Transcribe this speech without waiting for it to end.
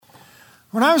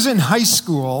When I was in high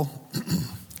school,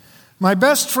 my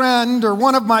best friend, or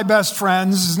one of my best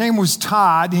friends, his name was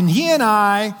Todd, and he and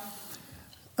I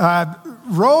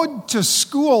rode to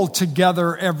school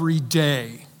together every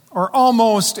day, or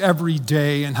almost every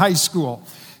day in high school.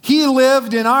 He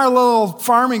lived in our little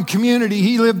farming community.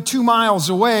 He lived 2 miles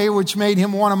away, which made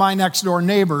him one of my next door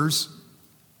neighbors.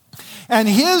 And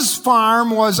his farm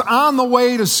was on the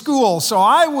way to school, so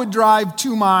I would drive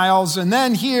 2 miles and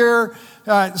then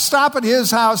stop at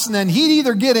his house, and then he'd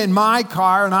either get in my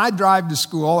car and I'd drive to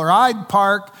school, or I'd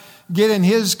park, get in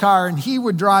his car, and he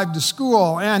would drive to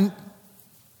school. And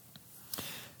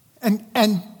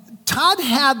Todd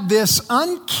had this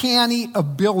uncanny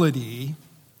ability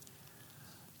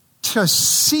to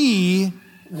see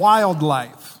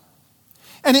wildlife.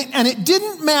 And it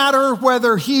didn't matter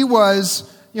whether he was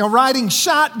riding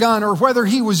shotgun or whether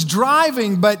he was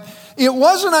driving, but it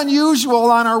wasn't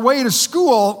unusual on our way to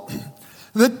school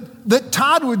that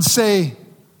Todd would say,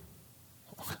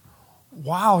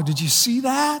 "Wow, did you see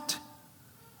that?"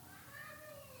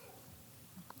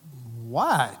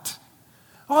 "What?"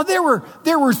 "Oh,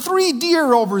 there were 3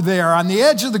 deer over there on the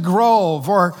edge of the grove."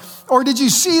 Or "Did you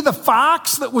see the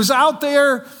fox that was out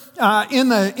there in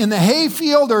the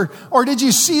hayfield?" Or "Did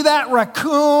you see that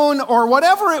raccoon?" Or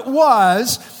whatever it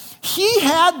was. He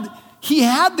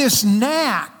had this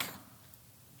knack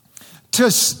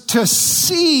to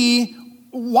see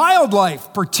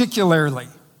wildlife particularly.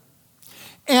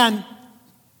 And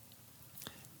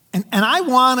I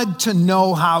wanted to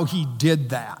know how he did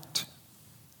that.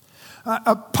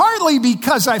 Partly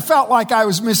because I felt like I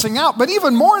was missing out, but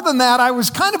even more than that, I was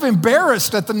kind of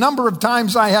embarrassed at the number of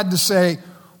times I had to say,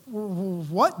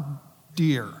 "What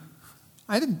deer?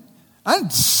 I didn't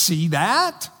see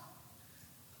that."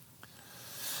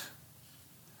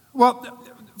 Well,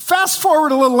 fast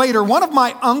forward a little later, one of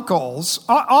my uncles,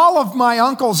 all of my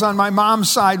uncles on my mom's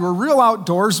side were real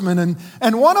outdoorsmen,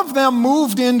 and one of them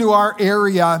moved into our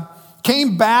area,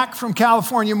 came back from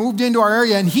California, moved into our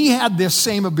area, and he had this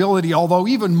same ability, although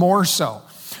even more so.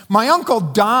 My Uncle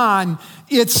Don,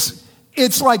 it's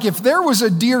like if there was a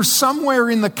deer somewhere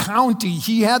in the county,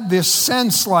 he had this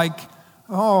sense like,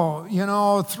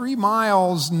 3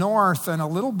 miles north and a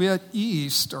little bit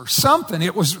east or something.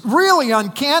 It was really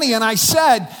uncanny. And I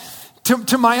said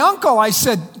to my uncle, I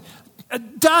said,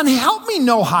 "Don, help me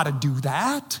know how to do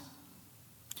that."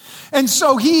 And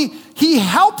so he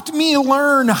helped me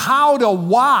learn how to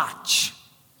watch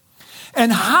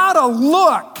and how to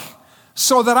look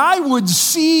so that I would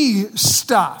see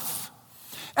stuff.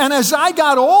 And as I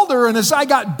got older and as I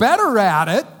got better at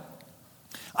it,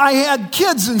 I had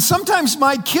kids, and sometimes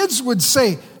my kids would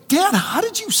say, "Dad, how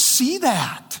did you see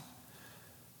that?"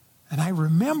 And I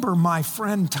remember my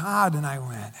friend Todd, and I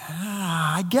went,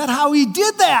 I get how he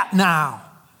did that now.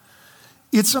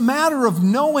 It's a matter of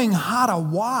knowing how to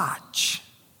watch.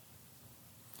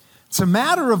 It's a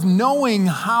matter of knowing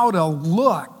how to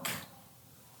look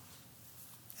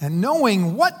and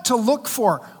knowing what to look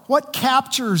for, what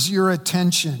captures your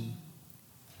attention.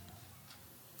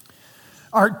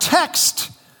 Our text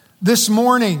this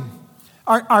morning,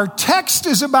 our text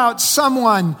is about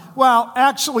someone, well,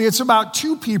 actually it's about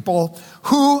 2 people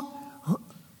who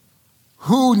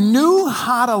knew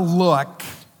how to look,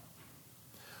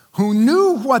 who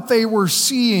knew what they were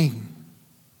seeing.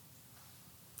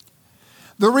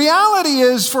 The reality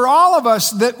is for all of us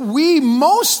that we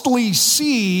mostly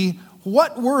see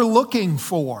what we're looking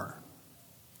for.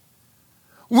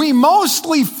 We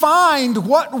mostly find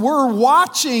what we're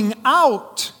watching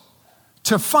out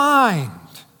to find.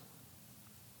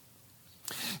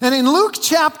 And in Luke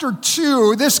chapter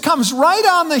 2, this comes right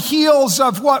on the heels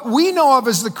of what we know of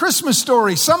as the Christmas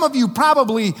story. Some of you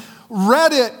probably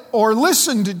read it or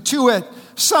listened to it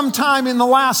sometime in the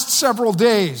last several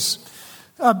days.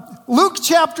 Luke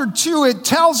chapter 2, it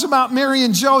tells about Mary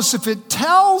and Joseph. It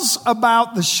tells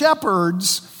about the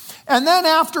shepherds. And then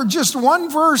after just one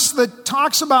verse that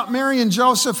talks about Mary and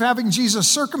Joseph having Jesus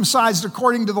circumcised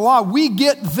according to the law, we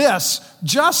get this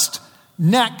just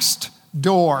next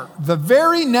door. The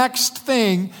very next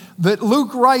thing that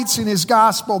Luke writes in his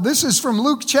gospel. This is from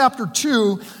Luke chapter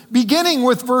 2, beginning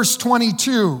with verse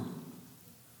 22.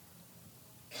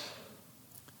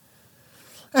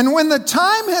 "And when the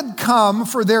time had come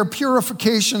for their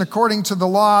purification according to the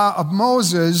law of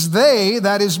Moses, they,"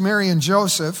 that is Mary and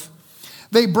Joseph,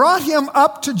 "they brought him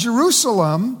up to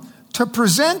Jerusalem to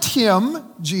present him,"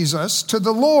 Jesus, "to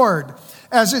the Lord.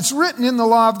 As it's written in the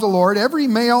law of the Lord, every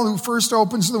male who first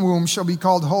opens the womb shall be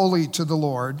called holy to the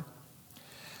Lord,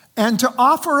 and to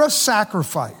offer a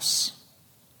sacrifice,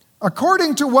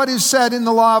 according to what is said in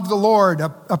the law of the Lord,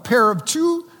 a pair of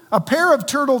a pair of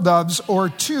turtle doves or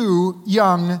 2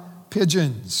 young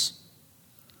pigeons.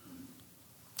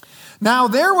 Now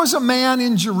there was a man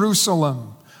in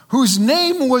Jerusalem whose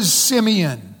name was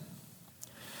Simeon.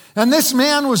 And this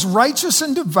man was righteous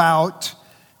and devout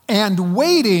and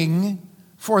waiting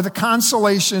for the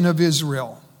consolation of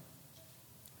Israel.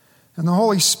 And the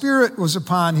Holy Spirit was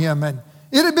upon him, and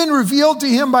it had been revealed to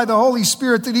him by the Holy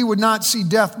Spirit that he would not see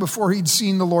death before he'd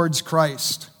seen the Lord's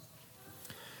Christ.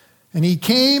 And he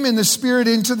came in the Spirit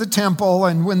into the temple,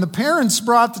 and when the parents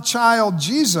brought the child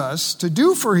Jesus to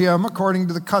do for him according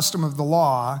to the custom of the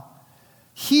law,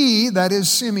 he, that is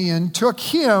Simeon, took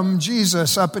him,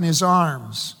 Jesus, up in his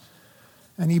arms.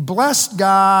 And he blessed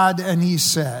God, and he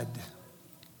said,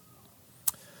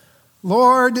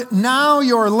 Lord, now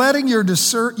you're letting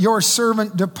your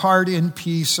servant depart in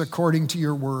peace according to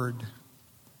your word.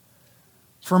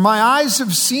 For my eyes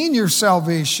have seen your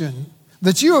salvation,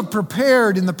 that you have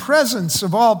prepared in the presence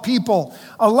of all people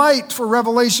a light for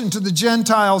revelation to the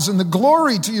Gentiles and the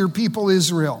glory to your people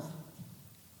Israel.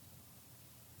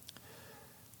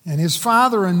 And his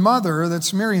father and mother,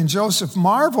 that's Mary and Joseph,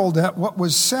 marveled at what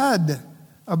was said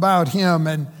about him.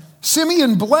 And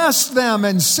Simeon blessed them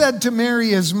and said to Mary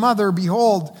his mother,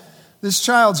 Behold, this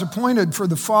child's appointed for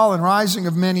the fall and rising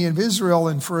of many of Israel,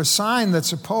 and for a sign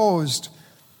that's opposed.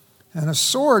 And a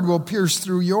sword will pierce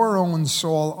through your own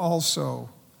soul also,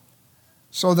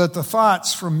 so that the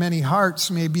thoughts from many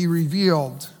hearts may be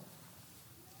revealed.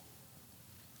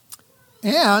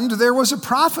 And there was a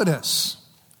prophetess,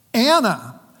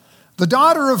 Anna, the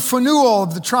daughter of Phanuel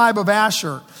of the tribe of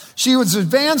Asher. She was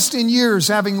advanced in years,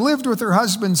 having lived with her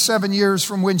husband 7 years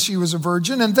from when she was a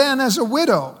virgin, and then as a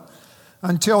widow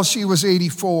until she was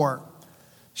 84.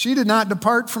 She did not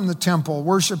depart from the temple,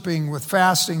 worshiping with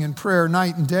fasting and prayer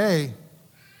night and day.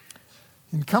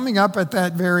 And coming up at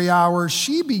that very hour,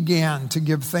 she began to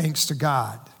give thanks to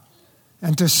God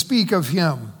and to speak of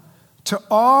him to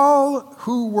all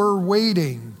who were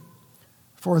waiting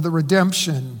for the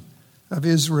redemption of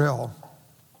Israel.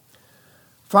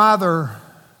 Father,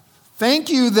 thank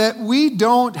you that we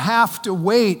don't have to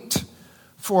wait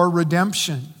for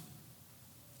redemption,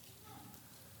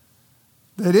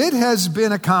 that it has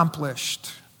been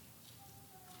accomplished.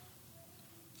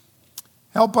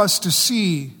 Help us to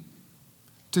see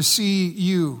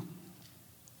you.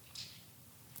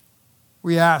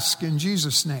 We ask in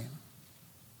Jesus' name.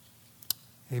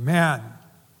 Amen.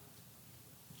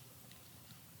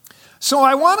 So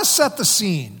I want to set the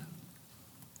scene.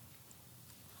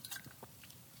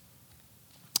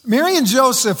 Mary and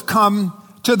Joseph come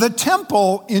to the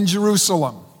temple in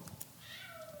Jerusalem.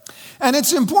 And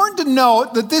it's important to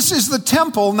note that this is the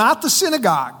temple, not the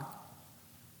synagogue.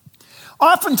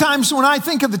 Oftentimes when I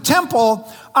think of the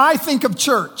temple, I think of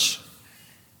church.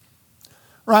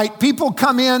 Right? People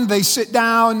come in, they sit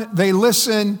down, they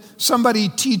listen, somebody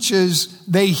teaches,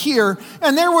 they hear.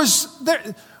 And there was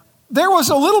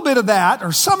a little bit of that,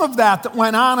 or some of that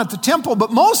went on at the temple,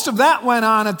 but most of that went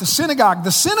on at the synagogue.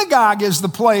 The synagogue is the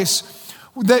place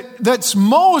that's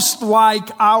most like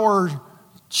our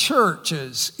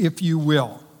churches, if you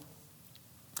will.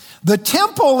 The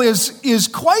temple is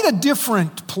quite a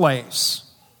different place.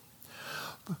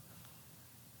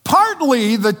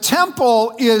 Partly, the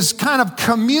temple is kind of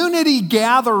community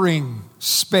gathering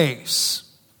space.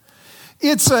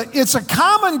 It's a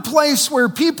common place where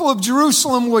people of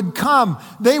Jerusalem would come.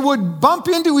 They would bump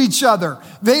into each other.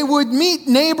 They would meet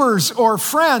neighbors or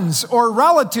friends or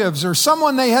relatives or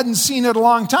someone they hadn't seen in a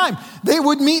long time. They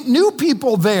would meet new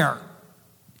people there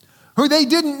who they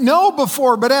didn't know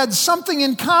before but had something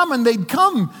in common. They'd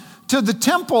come to the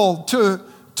temple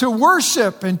to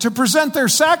worship and to present their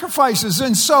sacrifices.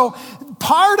 And so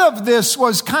part of this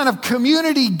was kind of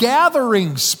community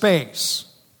gathering space.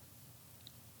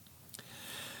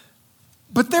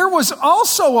 But there was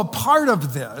also a part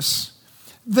of this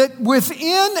that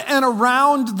within and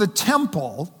around the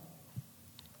temple,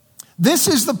 this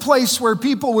is the place where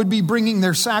people would be bringing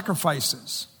their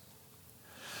sacrifices.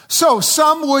 So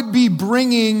some would be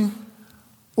bringing,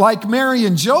 like Mary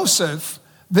and Joseph,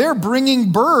 they're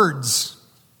bringing birds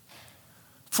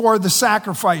for the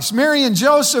sacrifice. Mary and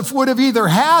Joseph would have either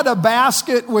had a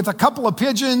basket with a couple of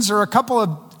pigeons or a couple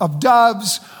of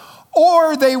doves,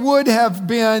 or they would have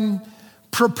been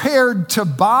prepared to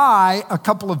buy a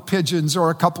couple of pigeons or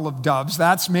a couple of doves.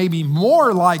 That's maybe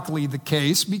more likely the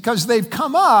case because they've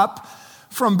come up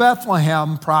from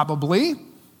Bethlehem probably.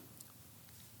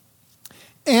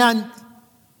 And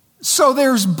so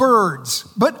there's birds,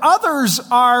 but others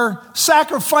are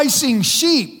sacrificing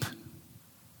sheep.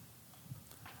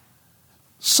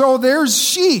 So there's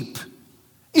sheep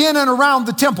in and around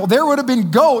the temple. There would have been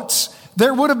goats.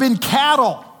 There would have been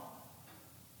cattle.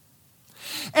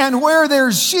 And where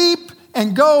there's sheep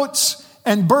and goats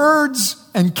and birds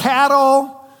and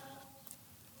cattle,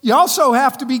 you also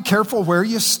have to be careful where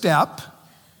you step.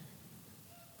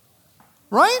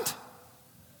 Right?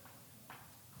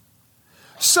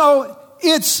 So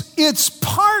it's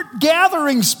part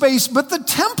gathering space, but the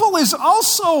temple is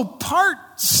also part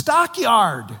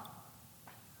stockyard.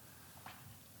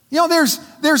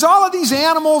 There's all of these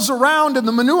animals around and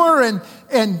the manure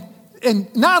and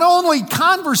not only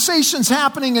conversations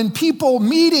happening and people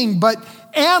meeting, but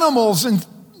animals, and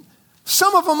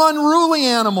some of them unruly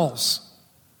animals,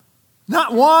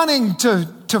 not wanting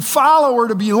to follow or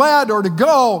to be led or to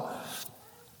go.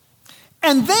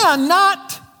 And then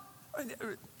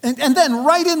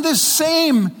right in this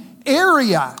same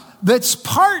area that's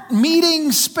part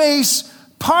meeting space,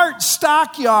 part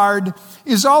stockyard,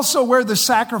 is also where the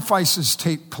sacrifices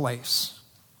take place.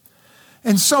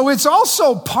 And so it's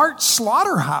also part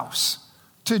slaughterhouse,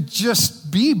 to just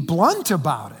be blunt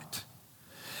about it.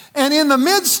 And in the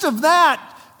midst of that,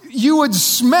 you would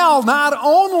smell not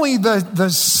only the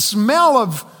smell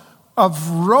of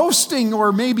roasting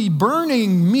or maybe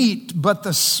burning meat, but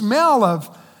the smell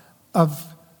of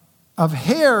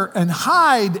hair and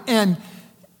hide, and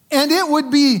it would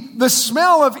be the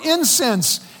smell of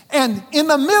incense. And in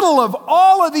the middle of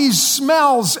all of these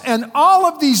smells and all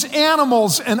of these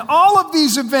animals and all of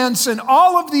these events and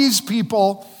all of these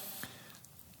people,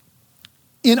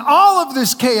 in all of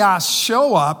this chaos,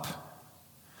 show up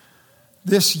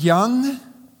this young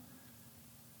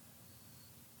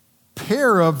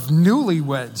pair of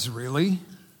newlyweds, really.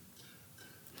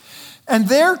 And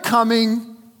they're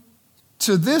coming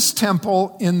to this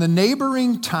temple in the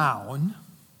neighboring town.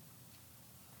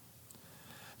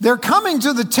 They're coming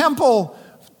to the temple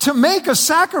to make a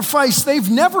sacrifice they've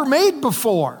never made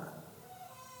before.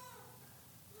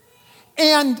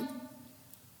 And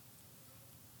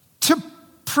to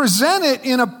present it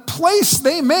in a place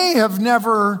they may have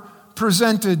never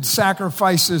presented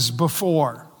sacrifices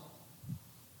before,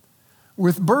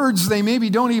 with birds they maybe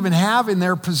don't even have in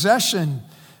their possession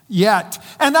yet.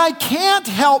 And I can't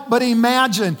help but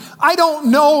imagine, I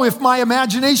don't know if my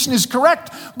imagination is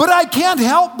correct, but I can't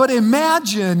help but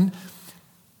imagine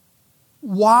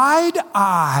wide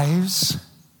eyes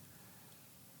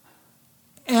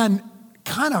and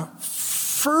kind of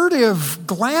furtive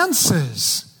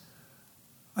glances.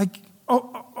 Like,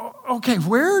 okay,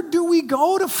 where do we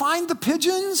go to find the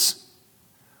pigeons?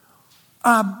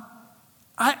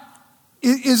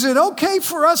 Is it okay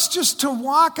for us just to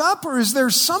walk up, or is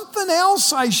there something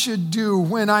else I should do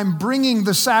when I'm bringing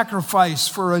the sacrifice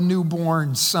for a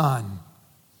newborn son,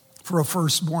 for a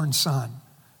firstborn son?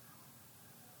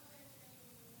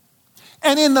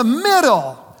 And in the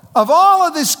middle of all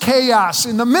of this chaos,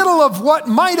 in the middle of what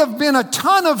might have been a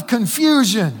ton of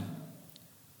confusion,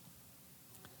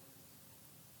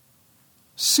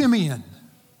 Simeon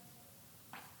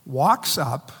walks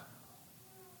up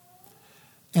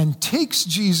and takes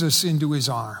Jesus into his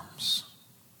arms.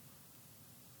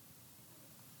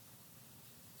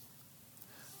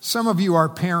 Some of you are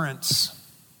parents.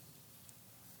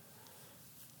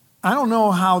 I don't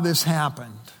know how this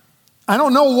happened. I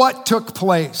don't know what took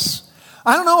place.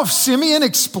 I don't know if Simeon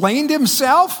explained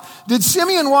himself. Did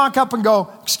Simeon walk up and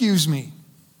go, "Excuse me,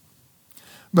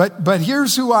 but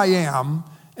here's who I am,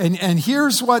 and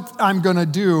here's what I'm going to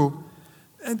do"?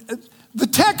 And the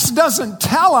text doesn't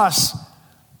tell us.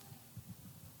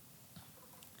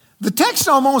 The text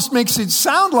almost makes it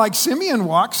sound like Simeon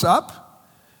walks up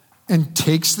and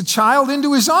takes the child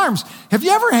into his arms. Have you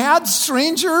ever had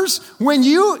strangers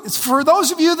for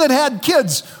those of you that had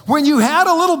kids, when you had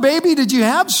a little baby, did you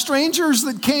have strangers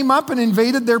that came up and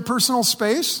invaded their personal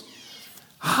space?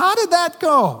 How did that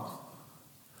go?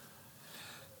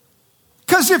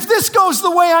 Because if this goes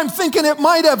the way I'm thinking it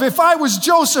might have, if I was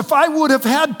Joseph, I would have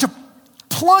had to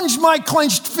plunge my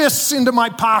clenched fists into my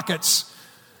pockets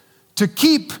to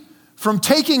keep from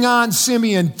taking on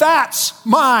Simeon. That's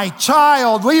my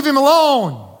child. Leave him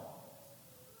alone.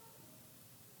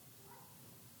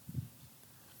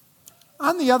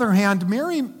 On the other hand,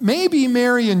 maybe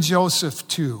Mary and Joseph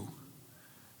too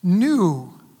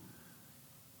knew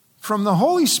from the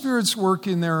Holy Spirit's work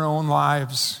in their own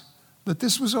lives that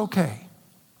this was okay.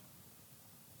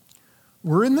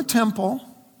 We're in the temple,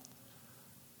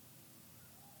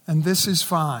 and this is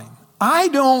fine. I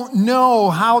don't know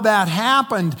how that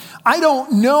happened. I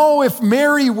don't know if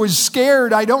Mary was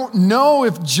scared. I don't know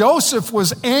if Joseph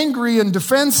was angry and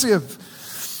defensive.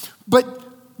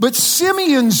 But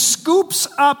Simeon scoops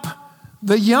up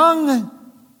the young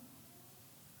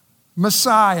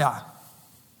Messiah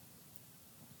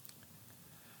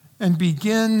and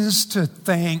begins to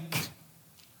thank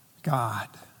God.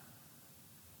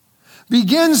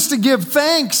 begins to give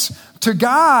thanks to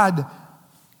God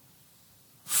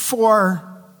for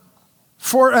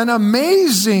an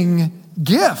amazing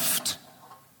gift.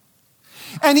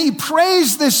 And he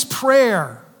prays this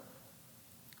prayer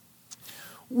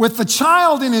with the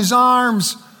child in his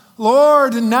arms.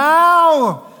 Lord,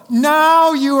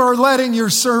 now you are letting your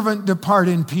servant depart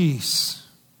in peace.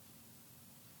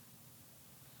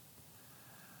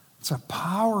 It's a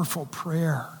powerful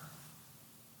prayer.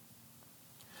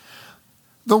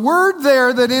 The word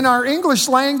there that in our English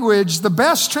language, the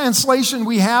best translation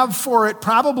we have for it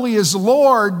probably is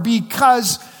Lord,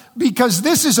 because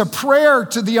this is a prayer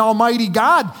to the Almighty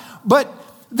God. But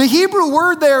the Hebrew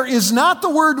word there is not the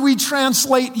word we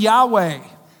translate Yahweh.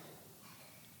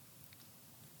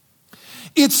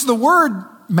 It's the word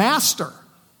master.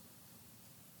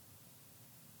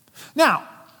 Now,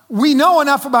 we know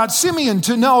enough about Simeon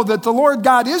to know that the Lord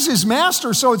God is his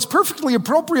master, so it's perfectly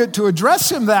appropriate to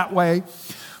address him that way.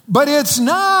 But it's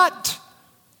not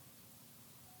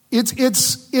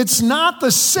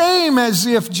the same as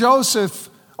if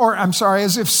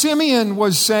as if Simeon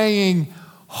was saying,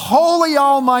 Holy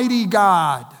Almighty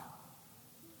God.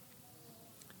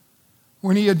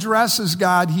 When he addresses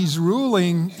God, he's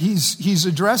ruling, he's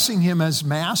addressing him as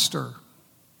master.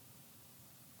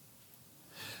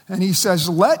 And he says,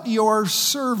 let your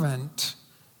servant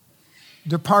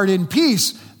depart in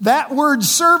peace. That word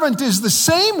servant is the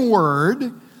same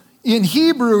word in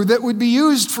Hebrew that would be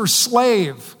used for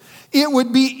slave. It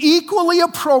would be equally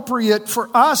appropriate for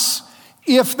us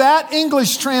if that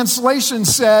English translation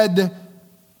said,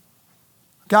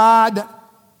 God,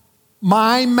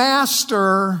 my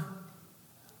master,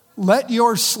 let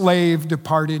your slave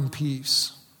depart in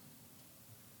peace.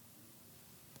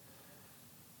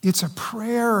 It's a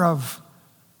prayer of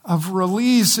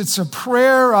release. It's a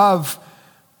prayer of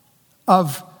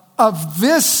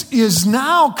this is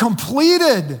now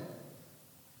completed.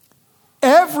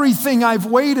 Everything I've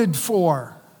waited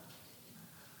for.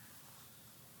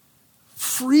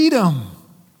 Freedom.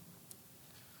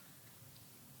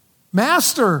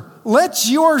 Master, let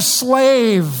your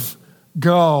slave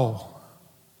go.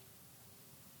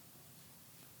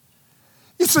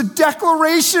 It's a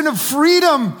declaration of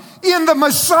freedom in the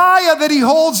Messiah that he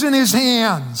holds in his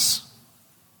hands.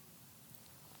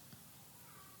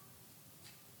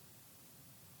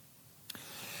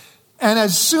 And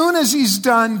as soon as he's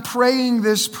done praying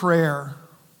this prayer,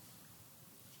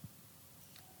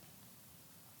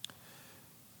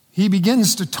 he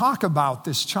begins to talk about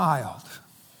this child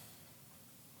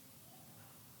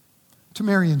to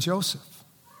Mary and Joseph.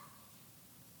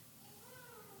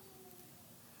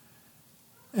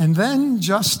 And then,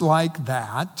 just like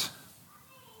that,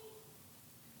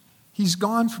 he's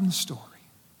gone from the story.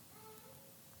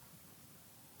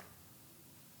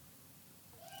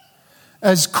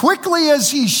 As quickly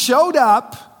as he showed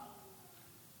up,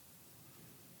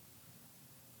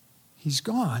 he's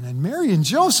gone. And Mary and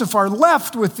Joseph are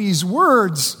left with these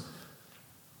words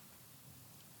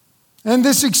and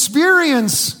this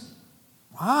experience.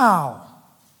 Wow.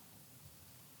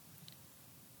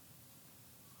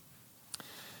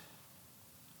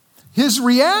 His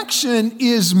reaction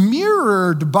is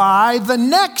mirrored by the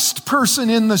next person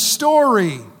in the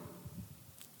story,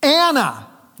 Anna,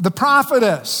 the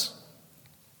prophetess.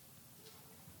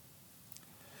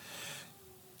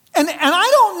 And I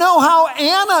don't know how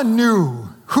Anna knew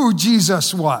who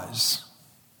Jesus was.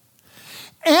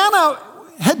 Anna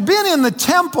had been in the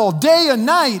temple day and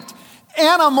night.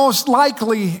 Anna most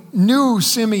likely knew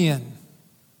Simeon.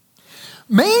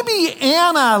 Maybe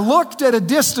Anna looked at a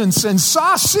distance and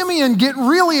saw Simeon get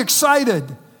really excited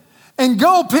and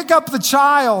go pick up the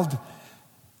child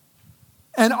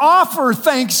and offer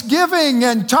thanksgiving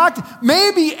and talk.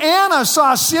 Maybe Anna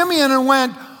saw Simeon and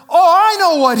went, oh, I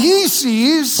know what he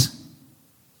sees.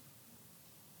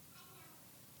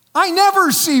 I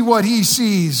never see what he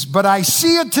sees, but I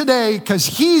see it today because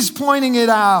he's pointing it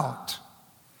out.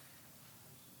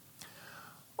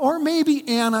 Or maybe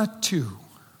Anna too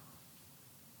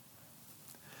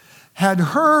had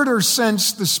heard or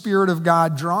sensed the Spirit of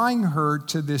God drawing her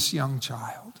to this young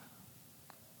child.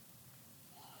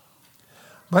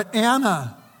 But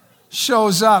Anna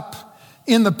shows up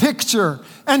in the picture,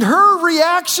 and her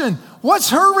reaction, what's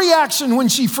her reaction when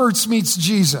she first meets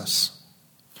Jesus?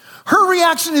 Her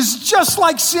reaction is just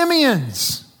like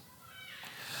Simeon's.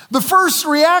 The first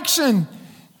reaction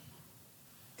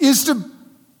is to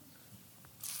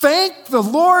thank the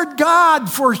Lord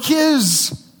God for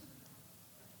his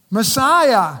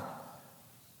Messiah.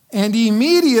 And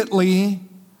immediately,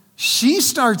 she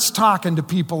starts talking to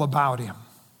people about him.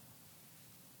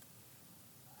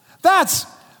 That's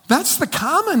That's the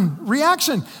common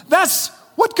reaction. That's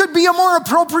what could be a more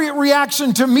appropriate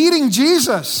reaction to meeting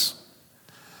Jesus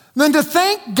than to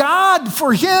thank God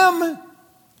for him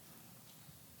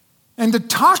and to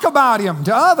talk about him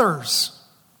to others.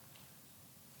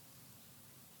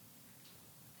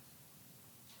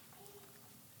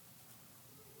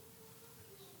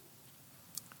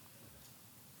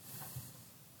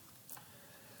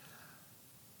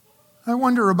 I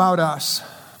wonder about us.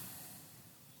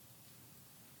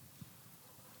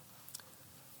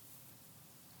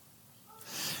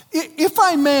 If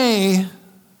I may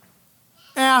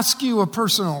ask you a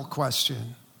personal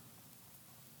question.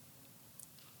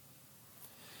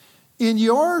 In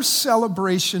your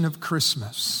celebration of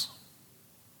Christmas,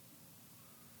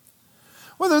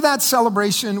 whether that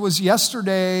celebration was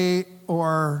yesterday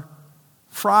or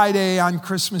Friday on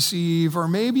Christmas Eve, or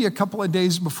maybe a couple of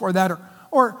days before that,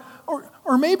 or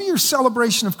maybe your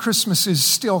celebration of Christmas is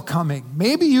still coming.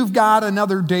 Maybe you've got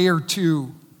another day or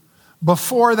two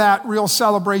before that real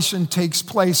celebration takes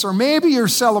place, or maybe your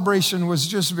celebration was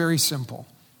just very simple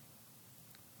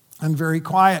and very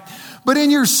quiet. But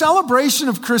in your celebration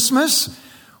of Christmas,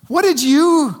 what did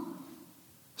you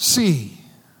see?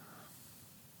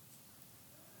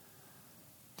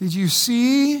 Did you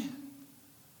see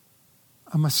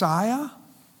a Messiah?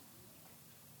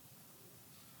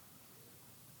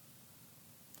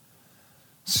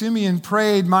 Simeon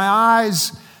prayed, "My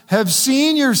eyes have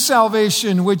seen your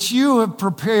salvation, which you have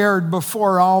prepared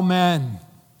before all men."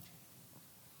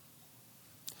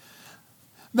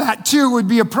 That too would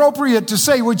be appropriate to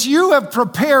say, which you have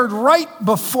prepared right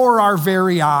before our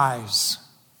very eyes.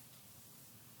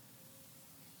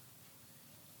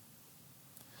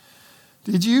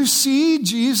 Did you see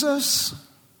Jesus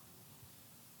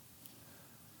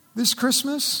this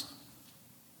Christmas?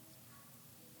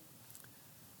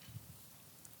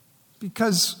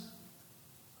 Because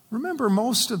remember,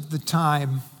 most of the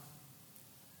time,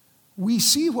 we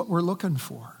see what we're looking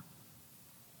for.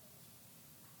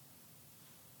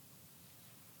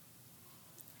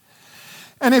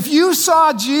 And if you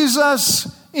saw Jesus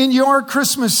in your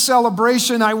Christmas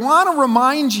celebration, I want to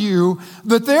remind you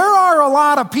that there are a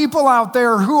lot of people out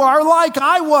there who are like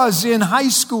I was in high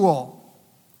school.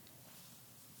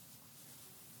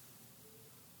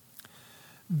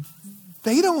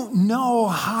 They don't know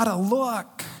how to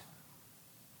look.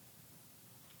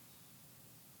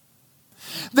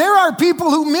 There are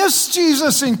people who miss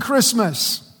Jesus in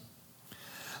Christmas.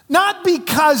 Not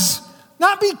because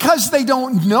they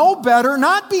don't know better,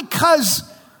 not because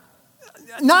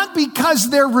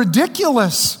they're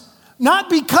ridiculous, not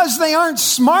because they aren't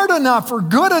smart enough or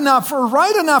good enough or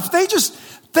right enough. They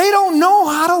don't know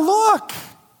how to look.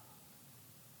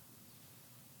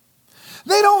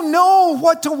 They don't know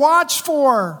what to watch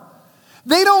for.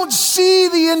 They don't see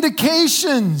the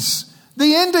indications,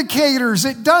 the indicators.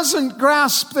 It doesn't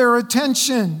grasp their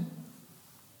attention.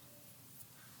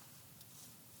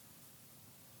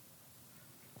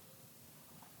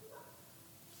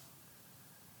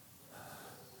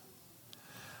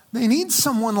 They need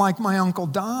someone like my Uncle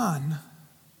Don.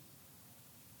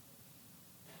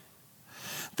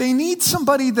 They need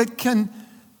somebody that can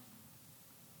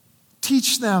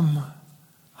teach them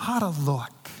how to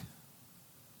look.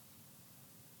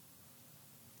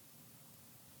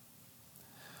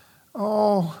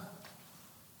 Oh,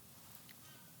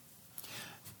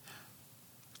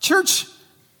 church,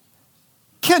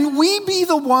 can we be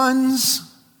the ones?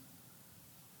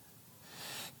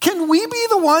 Can we be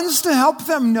the ones to help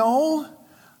them know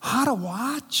how to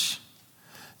watch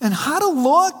and how to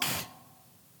look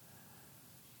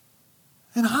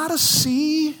and how to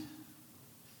see?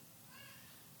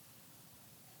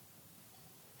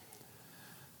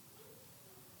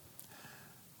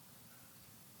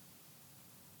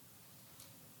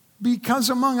 Because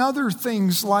among other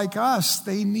things, like us,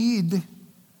 they need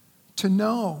to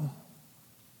know.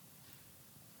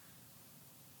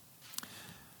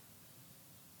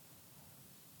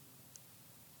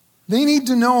 They need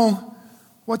to know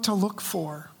what to look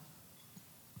for.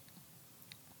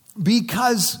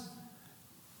 Because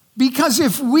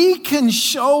if we can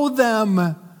show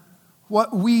them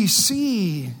what we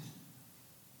see,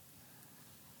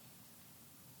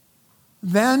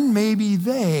 then maybe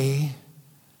they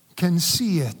can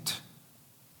see it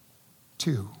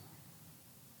too.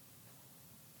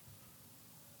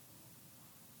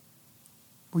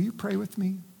 Will you pray with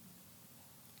me?